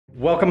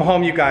Welcome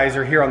home, you guys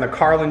are here on the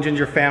Carl and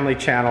Jinger family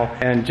channel,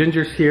 and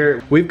Ginger's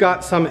here. We've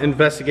got some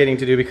investigating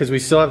to do because we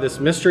still have this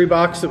mystery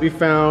box that we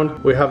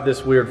found. We have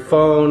this weird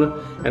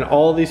phone and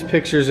all these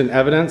pictures and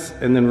evidence,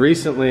 and then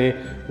recently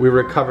we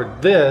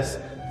recovered this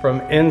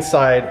from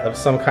inside of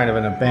some kind of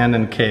an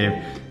abandoned cave.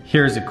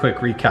 Here's a quick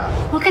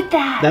recap. Look at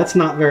that. That's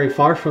not very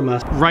far from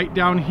us. Right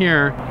down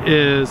here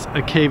is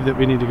a cave that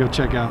we need to go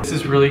check out. This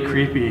is really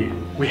creepy.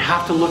 We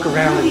have to look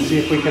around and see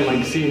if we can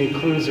like see any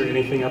clues or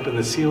anything up in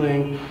the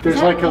ceiling.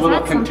 There's like a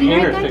little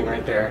container thing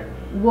right there.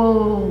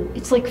 Whoa,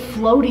 it's like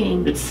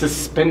floating. It's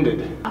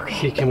suspended.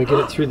 Okay. Can we get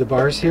it through the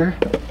bars here?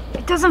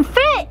 It doesn't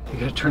fit.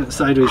 You gotta turn it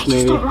sideways maybe. I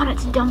just don't want it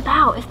to dump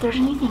out if there's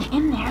anything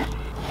in there.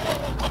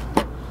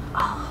 Oh,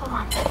 hold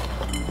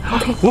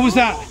on. Okay. What was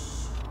that?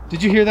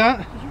 Did you hear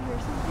that?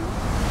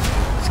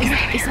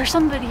 Is there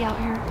somebody out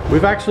here?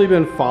 We've actually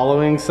been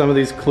following some of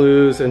these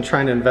clues and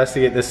trying to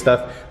investigate this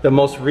stuff. The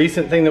most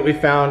recent thing that we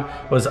found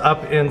was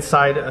up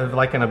inside of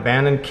like an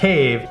abandoned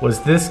cave was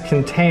this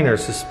container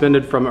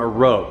suspended from a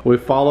rope. We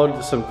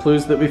followed some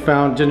clues that we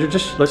found. Ginger,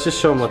 let's just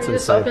show them what's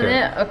inside here. Open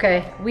it?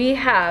 Okay, we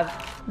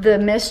have the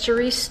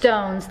mystery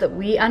stones that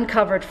we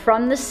uncovered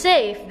from the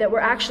safe that were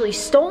actually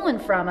stolen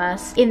from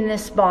us in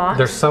this box.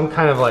 There's some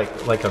kind of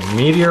like a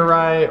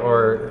meteorite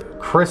or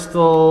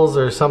crystals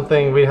or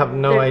something. We have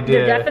no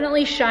idea. They're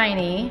definitely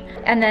shiny.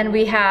 And then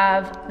we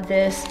have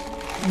this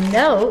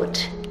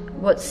note,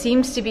 what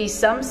seems to be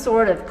some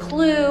sort of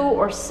clue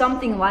or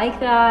something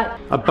like that.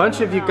 A bunch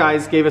of you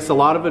guys gave us a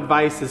lot of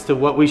advice as to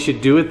what we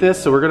should do with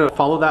this, so we're gonna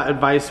follow that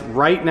advice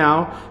right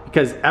now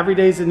because every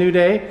day's a new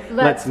day.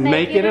 Let's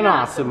make it an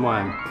awesome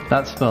one.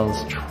 That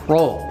spells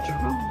troll.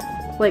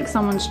 Like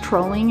someone's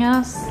trolling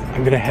us.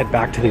 I'm gonna head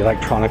back to the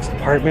electronics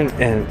department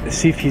and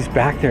see if he's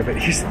back there, but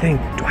here's the thing,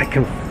 do I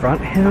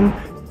confront him?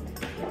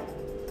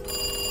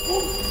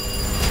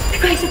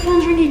 You guys, the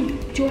phone's ringing.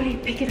 Do I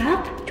pick it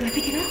up?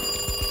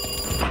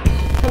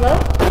 Hello?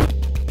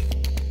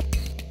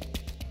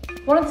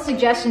 One of the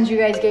suggestions you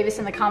guys gave us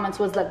in the comments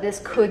was that this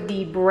could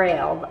be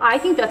Braille. I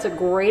think that's a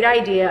great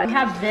idea. We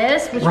have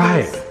this, which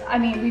is, I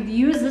mean, we've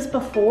used this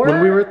before.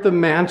 When we were at the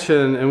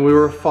mansion and we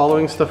were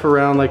following stuff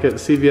around like at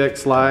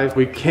CVX Live,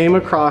 we came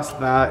across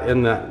that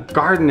in that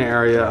garden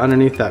area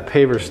underneath that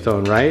paver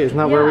stone, right? Isn't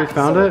that where we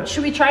found it?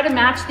 Should we try to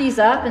match these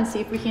up and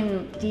see if we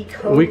can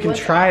decode We can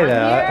try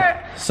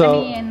that. Here? So,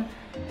 I mean,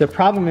 the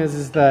problem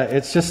is that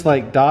it's just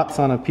like dots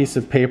on a piece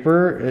of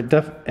paper,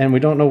 and we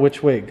don't know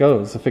which way it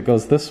goes. If it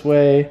goes this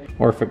way,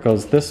 or if it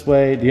goes this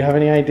way. Do you have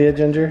any idea,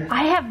 Ginger?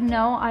 I have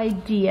no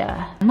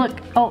idea. Look,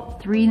 oh,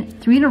 three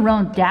in a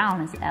row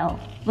down is L.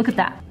 Look at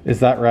that.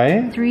 Is that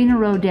right? 3 in a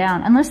row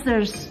down, unless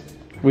there's...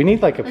 We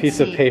need like a piece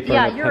of paper.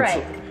 Yeah, and a you're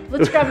pencil. right.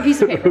 Let's grab a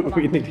piece of paper.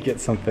 We need to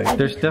get something.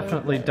 There's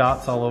definitely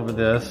dots all over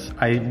this.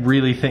 I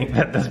really think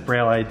that this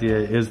Braille idea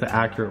is the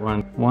accurate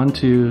one. 1,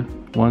 2,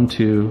 1,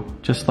 2,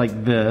 just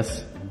like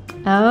this.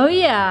 Oh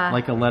yeah.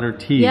 Like a letter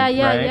T, yeah, right?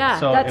 Yeah.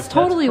 So that's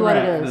totally what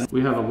it is.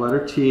 We have a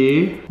letter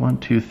T. 1,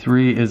 2,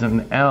 3 is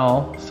an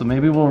L. So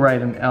maybe we'll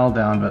write an L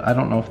down, but I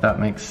don't know if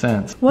that makes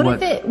sense. What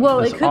if it,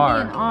 well, it could be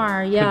an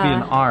R, yeah. Could be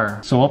an R.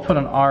 So we'll put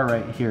an R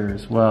right here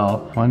as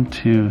well. 1,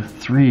 2,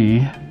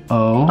 3,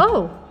 O.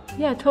 Oh,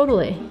 yeah,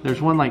 totally.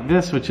 There's one like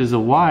this, which is a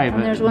Y,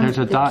 but there's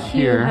a dot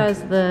here.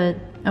 Has the,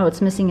 oh,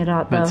 it's missing a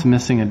dot though. But it's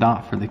missing a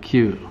dot for the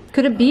Q.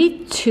 Could it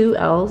be 2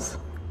 L's?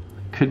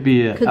 Could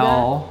be an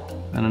L.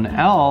 And an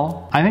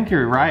L. I think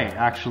you're right,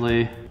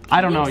 actually. I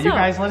don't know. You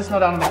guys let us know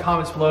down in the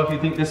comments below if you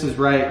think this is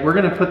right. We're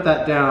gonna put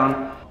that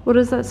down. What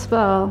does that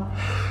spell?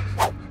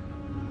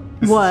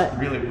 What? Is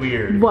really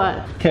weird.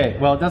 What? Okay,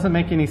 well, it doesn't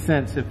make any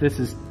sense if this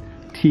is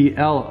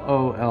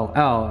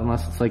T-L-O-L-L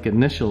unless it's like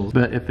initials.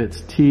 But if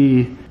it's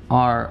T-R-O-L-L,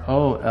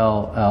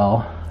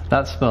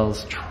 that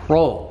spells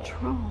troll.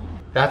 Troll.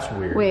 That's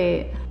weird.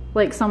 Wait.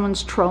 Like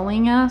someone's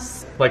trolling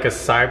us? Like a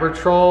cyber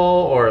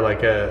troll or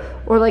like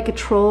a... Or like a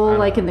troll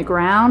like in the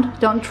ground?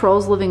 Don't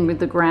trolls living with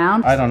the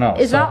ground? I don't know.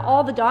 Is that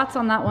all the dots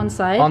on that one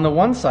side? On the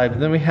one side, but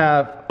then we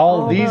have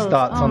all these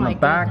dots on the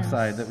back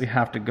side that we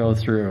have to go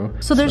through.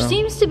 So there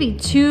seems to be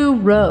 2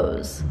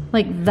 rows.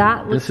 Like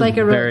that looks like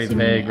a row very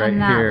vague right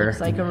and that here.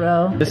 looks like a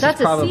row. This is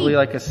probably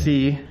like a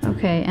C.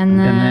 Okay, and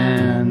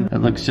then it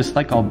looks just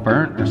like all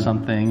burnt or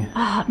something.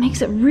 Ah, it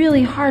makes it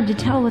really hard to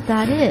tell what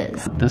that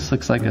is. This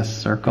looks like a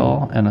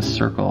circle and a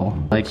circle.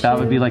 Like that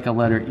would be like a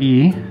letter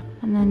E.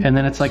 And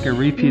then it's like a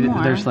repeat.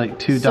 There's like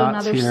 2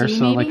 dots here,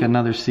 so like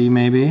another C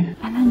maybe.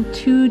 And then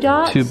 2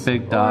 dots? 2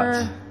 big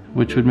dots,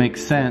 which would make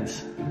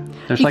sense.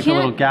 There's like a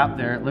little gap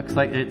there. It looks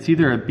like it's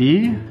either a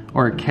B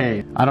or a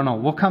K. I don't know.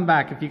 We'll come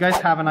back. If you guys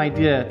have an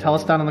idea, tell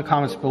us down in the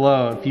comments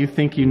below if you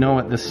think you know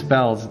what this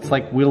spells. It's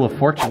like Wheel of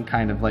Fortune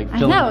kind of like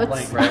fill in the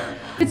blank, right?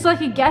 It's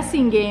like a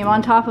guessing game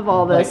on top of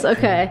all this. Like,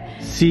 okay.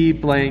 C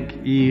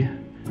blank E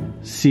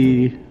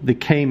C, the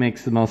K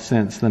makes the most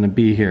sense than a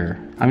B here.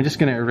 I'm just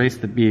gonna erase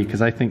the B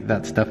because I think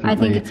that's definitely... I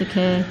think it's a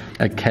K.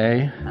 A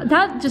K?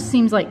 That just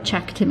seems like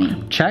check to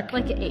me. Check?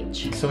 Like an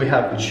H. So we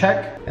have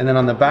check, and then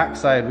on the back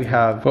side we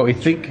have what we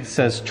think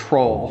says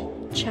troll.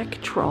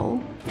 Check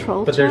troll.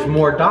 Troll But check? there's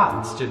more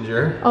dots,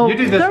 Ginger. Oh, you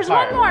do this there's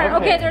part. one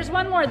more. Okay, there's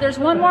one more. There's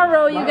one more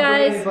row, you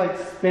guys. It's like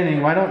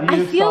spinning. Why don't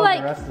you I feel solve like,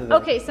 the rest of this?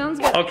 okay, sounds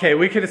good. Okay,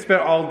 we could have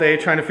spent all day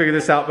trying to figure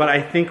this out, but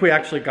I think we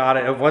actually got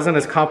it. It wasn't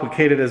as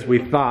complicated as we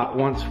thought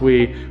once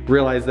we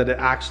realized that it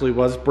actually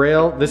was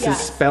Braille. This is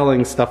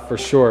spelling stuff for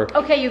sure.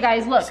 Okay, you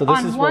guys, look. So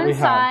this is what we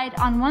have.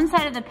 On one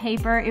side of the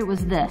paper, it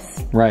was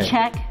this. Right.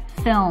 Check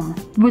film,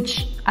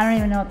 which I don't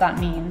even know what that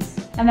means.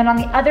 And then on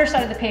the other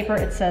side of the paper,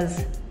 it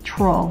says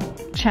troll.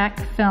 Check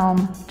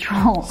film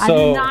troll. I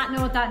do not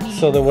know what that means.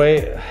 So the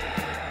way,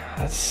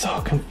 that's so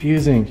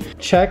confusing.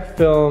 Check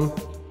film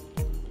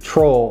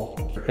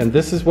troll. And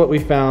this is what we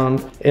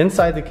found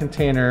inside the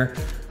container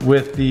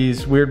with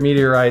these weird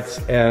meteorites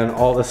and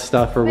all this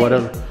stuff or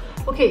whatever.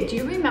 Okay, do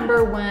you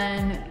remember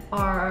when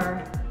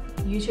our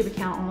YouTube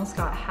account almost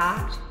got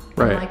hacked?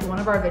 Right. And like one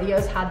of our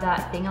videos had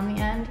that thing on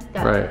the end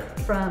that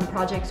from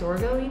Project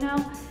Zorgo, you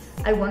know?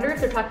 I wonder if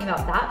they're talking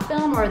about that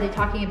film or are they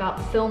talking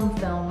about film?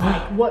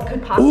 Like what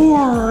could possibly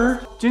Or,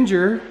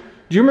 Ginger,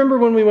 do you remember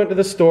when we went to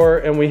the store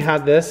and we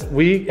had this?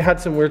 We had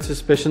some weird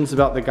suspicions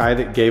about the guy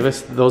that gave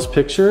us those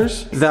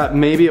pictures, that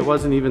maybe it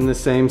wasn't even the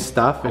same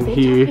stuff and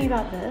talking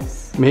about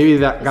this? Maybe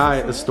that guy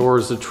at the store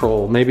is a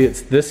troll. Maybe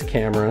it's this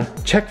camera.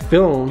 Check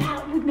film.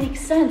 That would make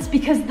sense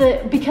because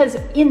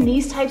in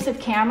these types of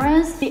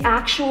cameras, the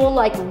actual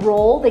like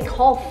roll they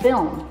call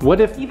film. What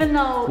if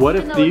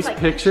these like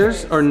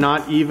pictures are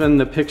not even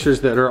the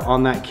pictures that are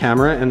on that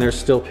camera and there's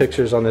still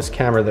pictures on this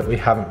camera that we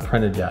haven't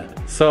printed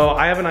yet? So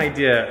I have an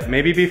idea.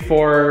 Maybe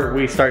before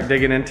we start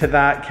digging into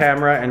that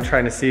camera and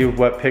trying to see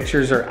what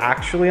pictures are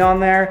actually on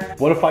there,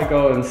 what if I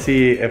go and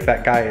see if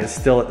that guy is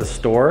still at the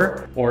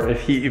store or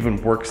if he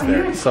even works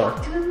there?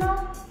 Talk to him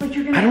though? Like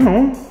you're gonna... I don't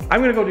know. I'm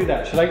gonna go do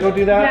that. Should I go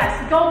do that?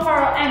 Yes, go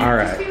Carl, and all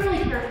right. Just be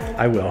really careful.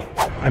 I will.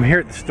 I'm here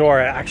at the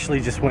store. I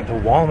actually just went to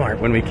Walmart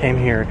when we came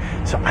here.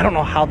 So I don't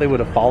know how they would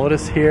have followed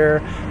us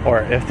here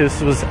or if this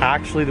was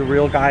actually the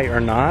real guy or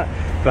not,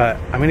 but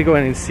I'm gonna go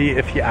in and see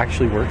if he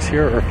actually works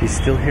here or if he's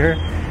still here.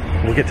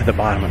 We'll get to the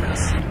bottom of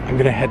this. I'm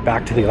gonna head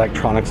back to the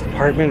electronics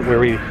department where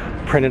we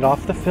printed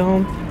off the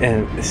film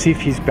and see if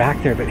he's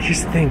back there. But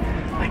here's the thing,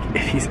 like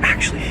if he's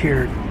actually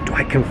here, do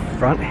I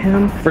confront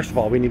him? First of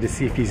all, we need to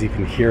see if he's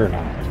even here or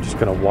not. I'm just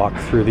gonna walk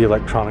through the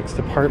electronics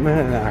department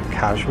and act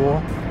casual.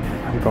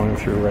 I'm going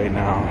through right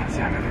now.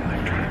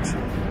 Electronics.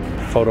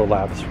 Photo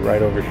lab's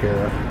right over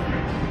here.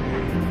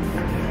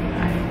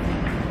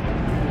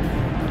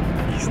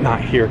 He's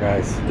not here,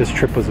 guys. This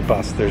trip was a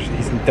bust.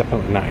 He's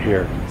definitely not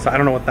here. So I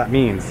don't know what that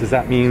means. Does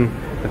that mean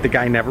that the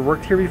guy never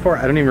worked here before?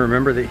 I don't even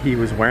remember that he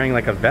was wearing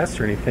like a vest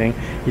or anything.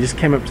 He just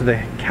came up to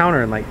the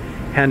counter and like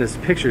hand us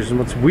pictures, and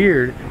what's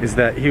weird is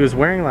that he was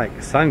wearing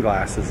like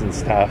sunglasses and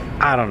stuff.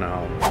 I don't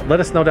know. Let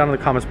us know down in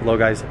the comments below,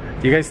 guys.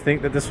 Do you guys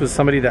think that this was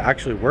somebody that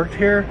actually worked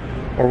here,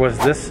 or was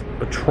this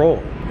a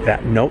troll?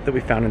 That note that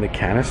we found in the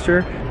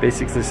canister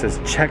basically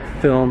says check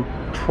film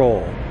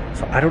troll.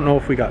 So I don't know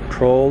if we got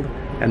trolled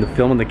and the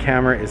film and the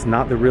camera is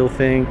not the real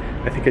thing.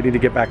 I think I need to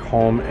get back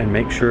home and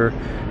make sure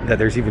that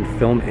there's even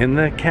film in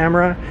the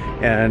camera,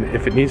 and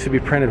if it needs to be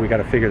printed, we got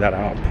to figure that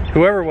out.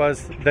 Whoever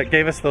was that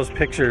gave us those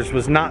pictures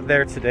was not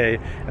there today,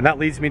 and that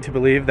leads me to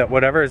believe that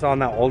whatever is on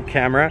that old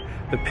camera,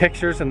 the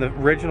pictures and the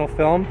original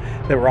film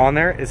that were on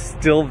there is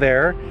still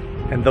there,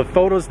 and the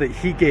photos that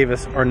he gave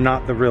us are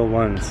not the real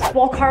ones.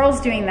 While Carl's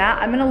doing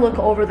that, I'm gonna look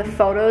over the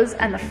photos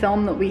and the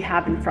film that we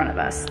have in front of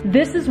us.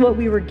 This is what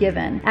we were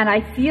given, and I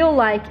feel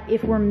like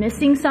if we're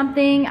missing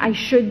something, I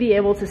should be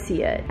able to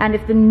see it. And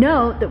if the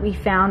note that we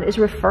found is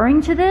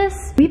referring to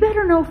this, we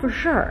better know for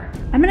sure.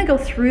 I'm gonna go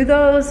through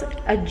those,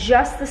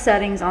 adjust the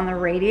settings on the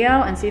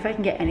radio, and see if I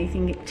can get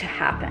anything to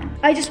happen.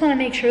 I just wanna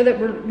make sure that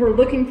we're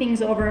looking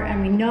things over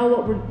and we know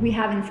what we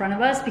have in front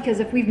of us, because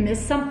if we've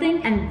missed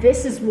something and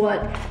this is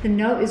what the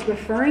note is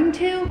referring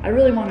to, I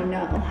really want to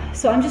know.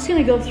 So I'm just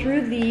gonna go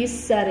through these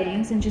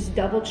settings and just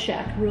double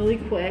check really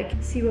quick,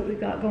 see what we've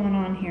got going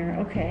on here.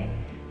 Okay,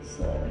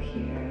 so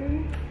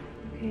here,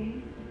 okay.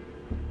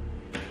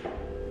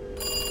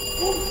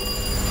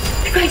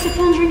 Oh, you guys, the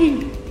phone's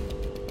ringing.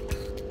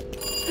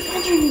 The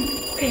phone's ringing.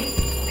 Okay,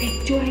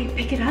 do I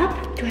pick it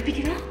up? Do I pick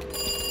it up?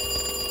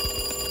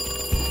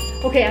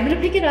 Okay, I'm gonna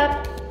pick it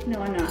up. No,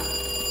 I'm not.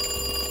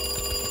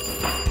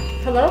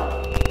 Hello?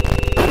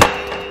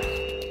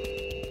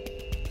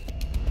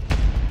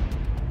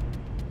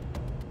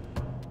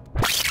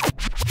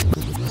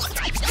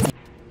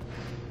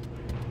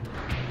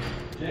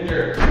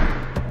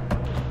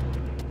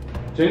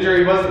 Ginger,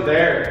 he wasn't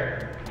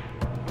there.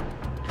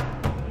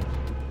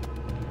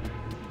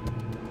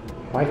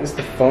 Why is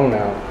the phone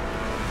out?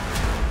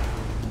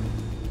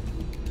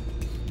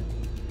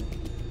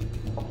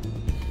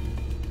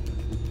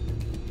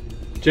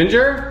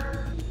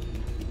 Ginger?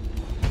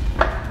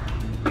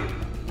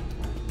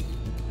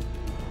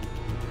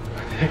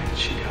 Where the heck did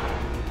she go?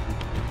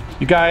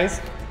 You guys,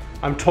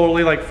 I'm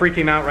totally like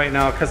freaking out right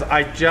now because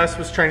I just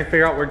was trying to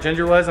figure out where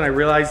Ginger was, and I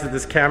realized that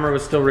this camera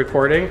was still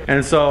recording.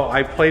 And so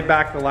I played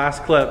back the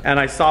last clip and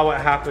I saw what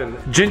happened.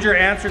 Ginger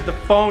answered the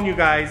phone, you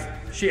guys.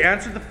 She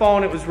answered the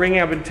phone, it was ringing.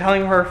 I've been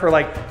telling her for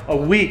like a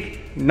week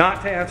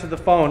not to answer the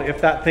phone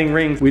if that thing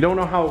rings. We don't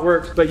know how it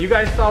works, but you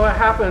guys saw what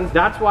happens.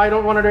 That's why I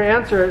don't want her to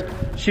answer it.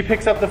 She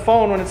picks up the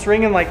phone when it's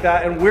ringing like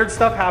that, and weird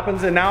stuff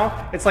happens, and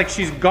now it's like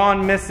she's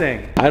gone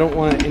missing. I don't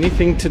want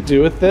anything to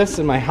do with this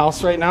in my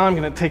house right now. I'm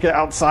gonna take it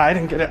outside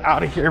and get it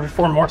out of here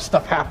before more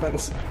stuff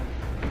happens.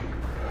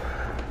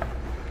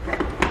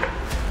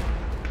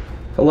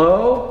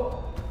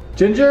 Hello?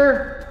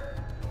 Ginger?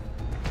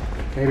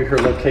 Maybe her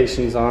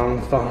location's on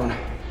the phone.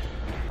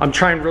 I'm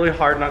trying really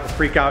hard not to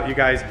freak out, you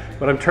guys,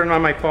 but I'm turning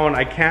on my phone.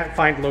 I can't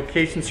find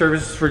location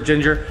services for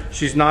Ginger.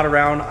 She's not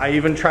around. I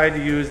even tried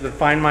to use the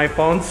Find My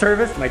Phone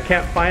service, and I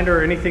can't find her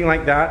or anything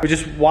like that. We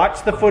just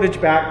watched the footage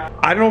back.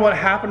 I don't know what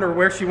happened or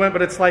where she went,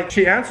 but it's like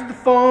she answered the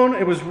phone,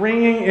 it was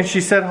ringing, and she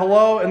said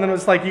hello, and then it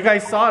was like, you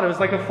guys saw it. It was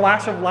like a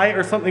flash of light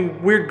or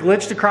something weird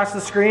glitched across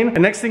the screen,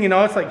 and next thing you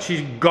know, it's like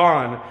she's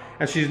gone.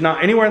 And she's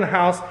not anywhere in the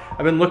house.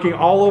 I've been looking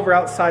all over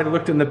outside. I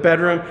looked in the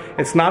bedroom.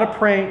 It's not a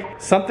prank.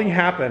 Something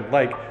happened.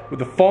 Like with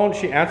the phone,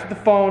 she answered the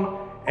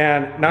phone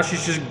and now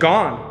she's just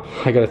gone.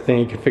 I gotta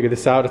think and figure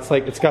this out. It's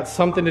like, it's got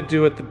something to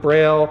do with the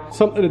braille,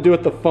 something to do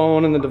with the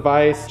phone and the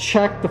device.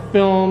 Check the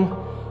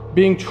film,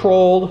 being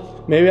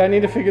trolled. Maybe I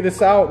need to figure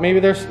this out.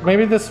 Maybe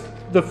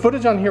the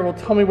footage on here will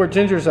tell me where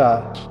Ginger's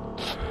at.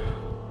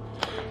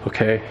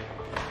 Okay.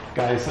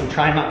 Guys, I'm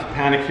trying not to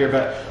panic here,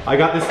 but I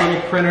got this little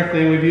printer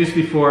thing we've used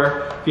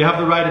before. If you have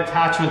the right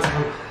attachments.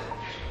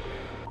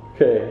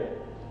 Okay,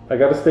 I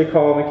gotta stay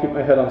calm and keep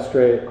my head on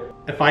straight.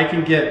 If I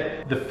can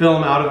get the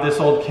film out of this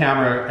old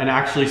camera and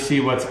actually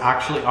see what's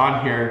actually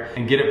on here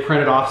and get it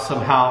printed off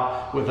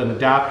somehow with an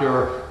adapter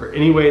or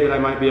any way that I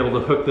might be able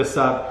to hook this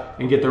up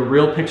and get the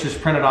real pictures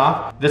printed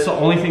off, this is the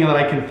only thing that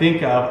I can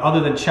think of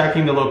other than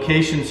checking the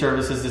location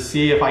services to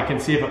see if I can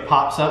see if it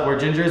pops up where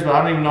Ginger is, but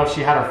I don't even know if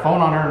she had her phone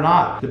on her or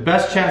not. The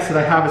best chance that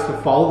I have is to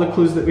follow the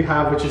clues that we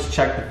have, which is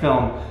check the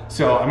film.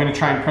 So I'm gonna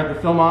try and print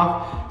the film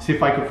off, see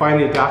if I can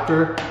find the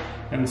adapter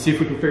and see if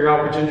we can figure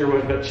out where Ginger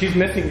went, but she's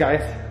missing,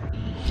 guys.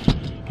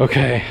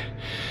 Okay.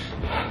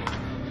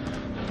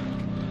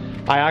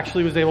 I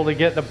actually was able to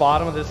get the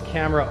bottom of this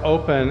camera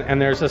open, and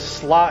there's a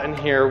slot in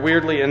here,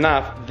 weirdly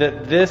enough,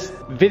 that this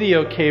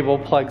video cable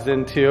plugs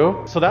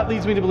into. So that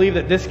leads me to believe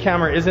that this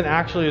camera isn't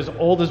actually as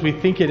old as we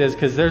think it is,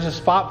 because there's a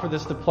spot for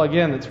this to plug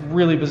in that's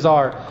really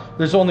bizarre.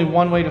 There's only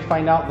one way to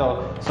find out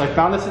though. So I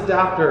found this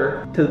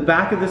adapter to the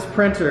back of this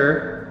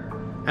printer,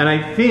 and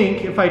I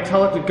think if I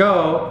tell it to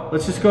go,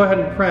 let's just go ahead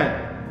and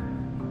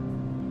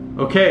print.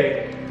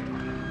 Okay.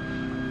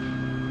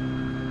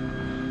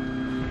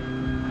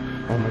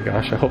 Oh my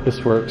gosh, I hope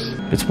this works.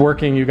 It's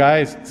working, you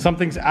guys.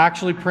 Something's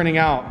actually printing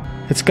out.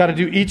 It's got to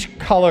do each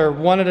color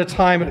one at a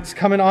time, and it's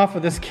coming off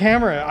of this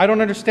camera. I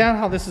don't understand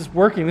how this is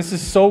working. This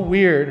is so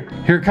weird.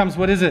 Here it comes.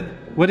 What is it?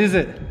 What is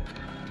it?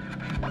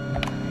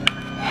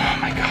 Oh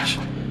my gosh.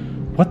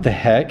 What the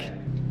heck?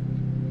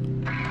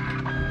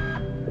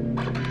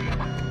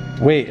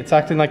 Wait, it's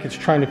acting like it's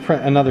trying to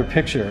print another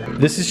picture.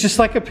 This is just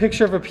like a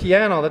picture of a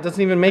piano. That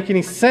doesn't even make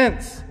any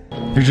sense.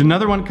 There's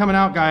another one coming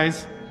out,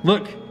 guys.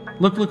 Look.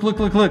 Look, look, look,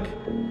 look, look.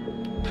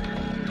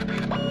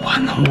 What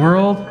in the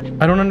world?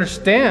 I don't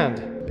understand.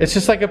 It's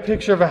just like a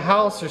picture of a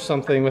house or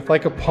something with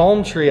like a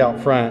palm tree out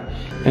front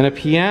and a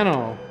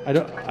piano. I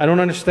don't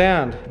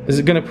understand. Is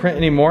it gonna print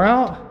any more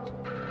out?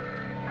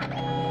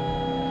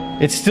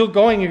 It's still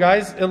going, you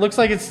guys. It looks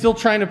like it's still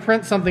trying to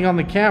print something on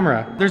the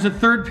camera. There's a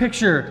third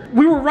picture.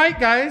 We were right,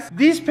 guys.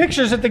 These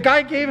pictures that the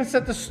guy gave us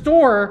at the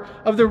store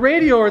of the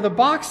radio or the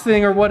box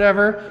thing or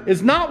whatever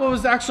is not what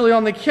was actually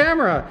on the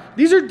camera.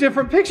 These are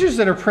different pictures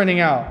that are printing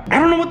out. I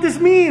don't know what this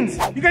means.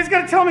 You guys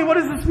gotta tell me, what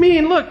does this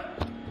mean? Look,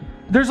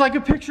 there's like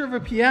a picture of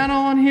a piano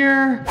on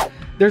here.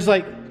 There's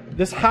like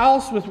this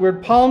house with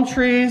weird palm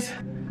trees.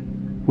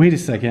 Wait a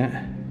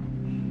second.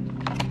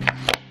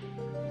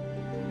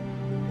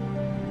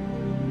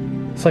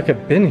 It's like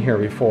I've been here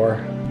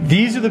before.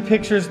 These are the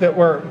pictures that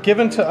were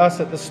given to us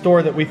at the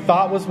store that we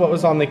thought was what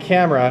was on the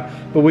camera,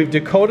 but we've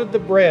decoded the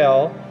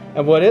braille,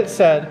 and what it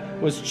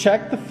said was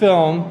check the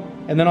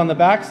film, and then on the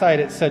back side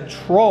it said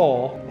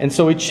troll. And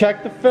so we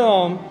checked the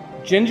film,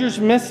 Ginger's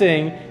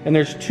missing, and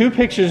there's two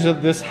pictures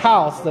of this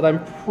house that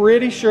I'm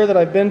pretty sure that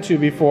I've been to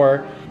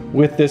before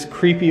with this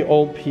creepy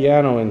old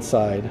piano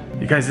inside.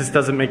 You guys, this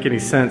doesn't make any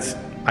sense.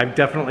 I've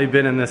definitely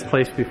been in this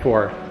place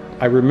before.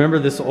 I remember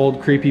this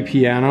old creepy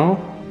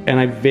piano, and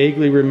I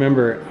vaguely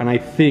remember, and I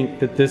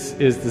think that this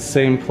is the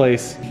same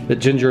place that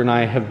Ginger and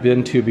I have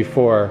been to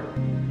before.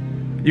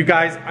 You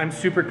guys, I'm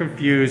super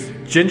confused.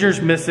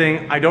 Ginger's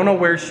missing. I don't know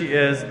where she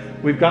is.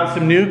 We've got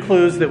some new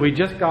clues that we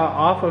just got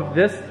off of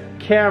this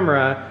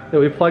camera that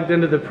we plugged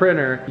into the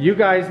printer. You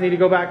guys need to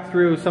go back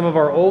through some of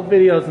our old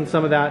videos and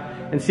some of that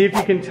and see if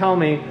you can tell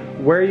me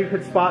where you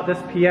could spot this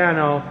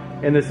piano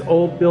in this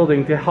old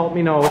building to help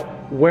me know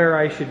where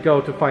I should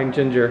go to find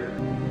Ginger.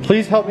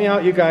 Please help me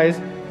out, you guys.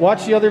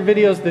 Watch the other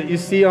videos that you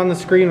see on the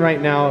screen right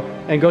now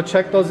and go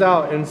check those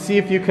out and see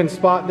if you can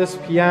spot this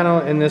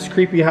piano in this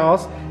creepy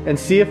house and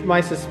see if my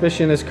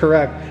suspicion is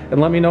correct,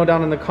 and let me know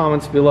down in the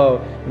comments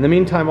below. In the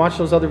meantime, watch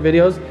those other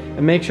videos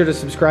and make sure to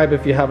subscribe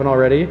if you haven't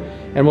already,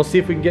 and we'll see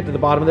if we can get to the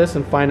bottom of this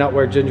and find out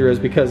where Ginger is,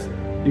 because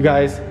You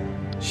guys,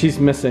 she's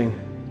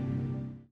missing.